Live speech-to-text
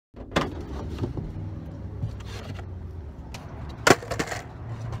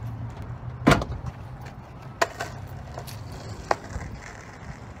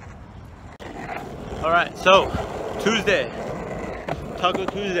Alright, so Tuesday, Taco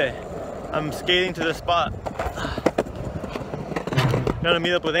Tuesday. I'm skating to the spot. Gonna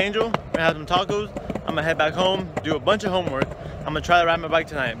meet up with Angel, gonna have some tacos. I'm gonna head back home, do a bunch of homework. I'm gonna try to ride my bike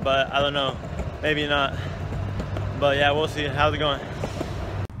tonight, but I don't know, maybe not. But yeah, we'll see. How's it going?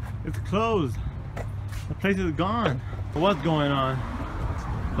 It's closed. The place is gone. What's going on?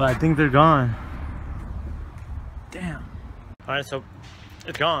 But I think they're gone. Damn. Alright, so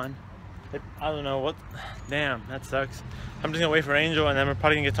it's gone. I don't know what. Damn, that sucks. I'm just gonna wait for Angel and then we're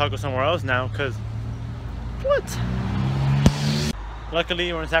probably gonna get tacos somewhere else now, cause what?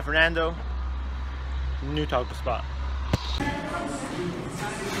 Luckily we're in San Fernando. New taco spot.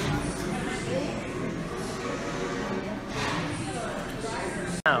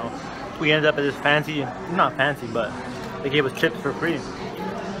 Now we ended up at this fancy, not fancy, but they gave us chips for free.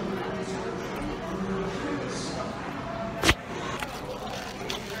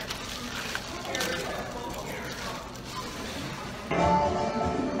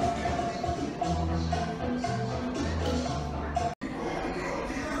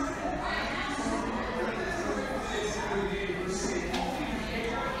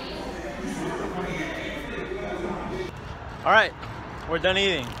 All right, we're done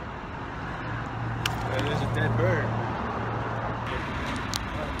eating. There's a dead bird.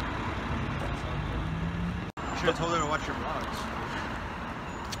 You should have told her to watch your vlogs.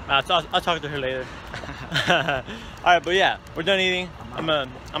 I'll talk to her later. All right, but yeah, we're done eating. I'm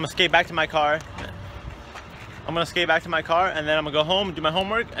gonna skate back to my car. I'm gonna skate back to my car, and then I'm gonna go home and do my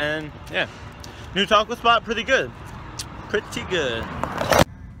homework. And yeah, new taco spot, pretty good. Pretty good.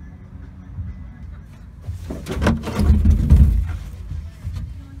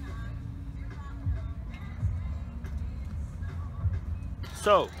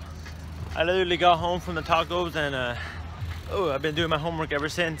 So, I literally got home from the tacos and I've been doing my homework ever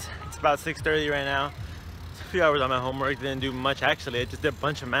since. It's about 6:30 right now. It's a few hours on my homework, didn't do much actually. I just did a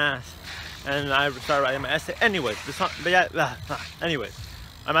bunch of math and I started writing my essay. Anyways, anyways,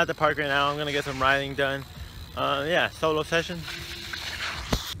 I'm at the park right now. I'm gonna get some riding done. Yeah, solo session.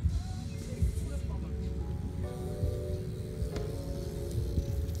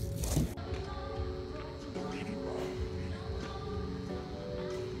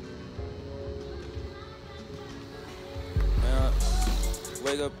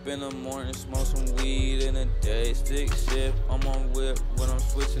 Wake up in the morning, smoke some weed in the day, stick shift on my whip when I'm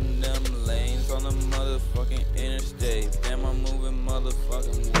switching them lanes on the motherfucking interstate. Damn, I'm moving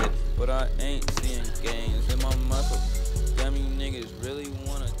motherfucking with, but I ain't seeing gains in my muscle. Damn, you niggas really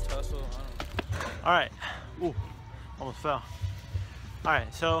wanna tussle. Alright, ooh, almost fell.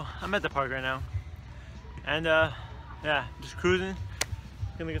 Alright, so I'm at the park right now, and yeah, just cruising,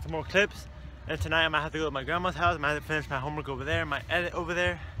 gonna get some more clips. And tonight I might have to go to my grandma's house. I might have to finish my homework over there, my edit over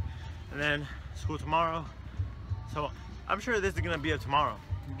there, and then school tomorrow. So I'm sure this is gonna be up tomorrow,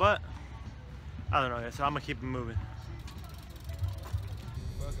 but I don't know yet, so I'm gonna keep it moving.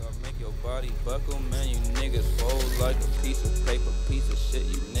 Fuck, I'll make your body buckle, man. You niggas fold like a piece of paper, piece of shit.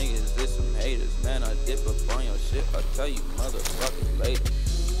 You niggas is some haters, man. I dip up on your shit. I'll tell you motherfuckers later.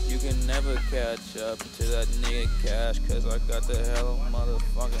 You can never catch up to that nigga cash, cause I got the hell of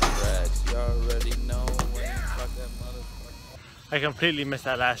motherfucking racks. You already know when you fuck that motherfucker. I completely missed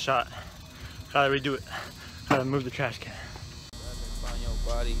that last shot. Gotta redo it. Gotta move the trash can. Find your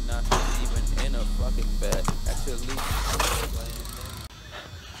body not even in a fucking bed. Actually,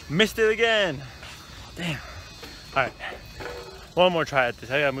 missed it again. Damn. Alright. One more try at this.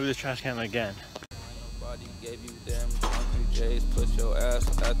 I gotta move this trash can again. Nobody gave you them J's, put your ass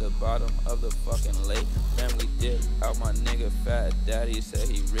at the bottom of the fucking lake. Family dip out my nigga fat daddy say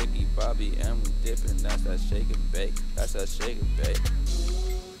he Ricky Bobby and we dipping. That's that shake and bake. That's that shake and bake.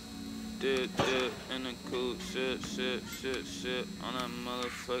 Dip in the cool shit on that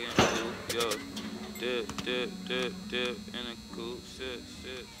motherfucking cool yo. Dip in the cool shit.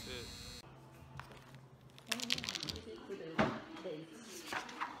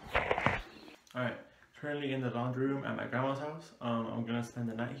 All right. Currently in the laundry room at my grandma's house. I'm gonna spend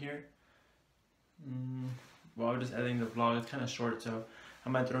the night here. Well, I'm just editing the vlog. It's kind of short, so I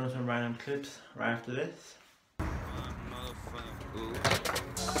might throw in some random clips right after this.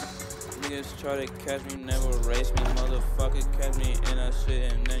 Niggas try to catch me, never race me. Motherfucker catch me in that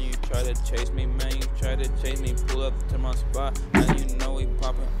shit and then you try to chase me. Man, you try to chase me, pull up to my spot. Man, you know we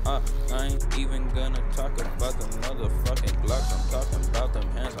popping up. I ain't even gonna talk about the motherfucking Glocks. I'm talking about them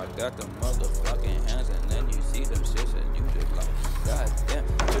hands. I got them motherfucking hands and then you see them shits and you just like, God damn,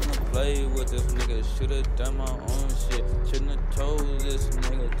 shouldn't play with with this nigga. Should've done my own shit. Shouldn't have told this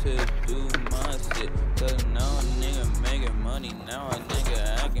nigga to do my shit. Cause now a nigga making money. Now a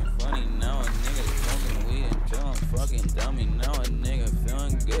nigga acting funny. Now a nigga smoking weed until I'm fucking dummy. Now a nigga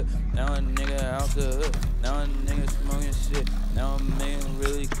feeling good. Now a nigga out the hood. Now a nigga smoking shit. Now a man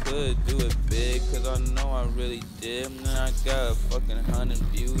really could do it big. Cause I know I really did. And then I got a fucking 100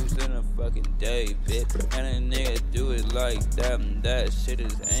 views in a fucking day, bitch. And a nigga do it like that. And that shit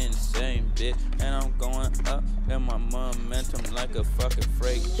is insane, bitch. And I'm going up in my momentum like a fucking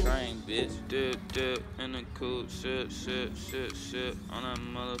freight train, bitch. Dip in the cool shit on that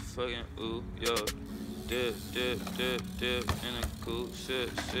motherfucking ooh, yo. Dip in the cool shit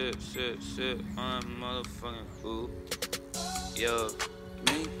on that motherfucking ooh, yo.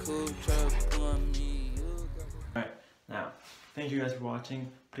 Me cool, try to pull on me, you. Alright, now, thank you guys for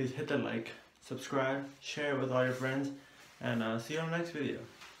watching. Please hit the like, subscribe, share it with all your friends, and see you on the next video.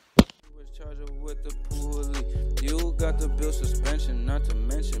 With the pulley. You got the bill suspension, not to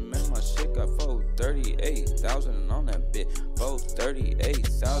mention, man, my shit got 438,000 on that bit,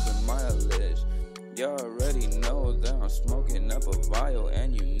 438,000 mileage. Y'all already know that I'm smoking up a vial,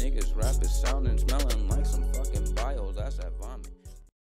 and you niggas rapping, sounding, smelling like some fucking bios. That's that vomit.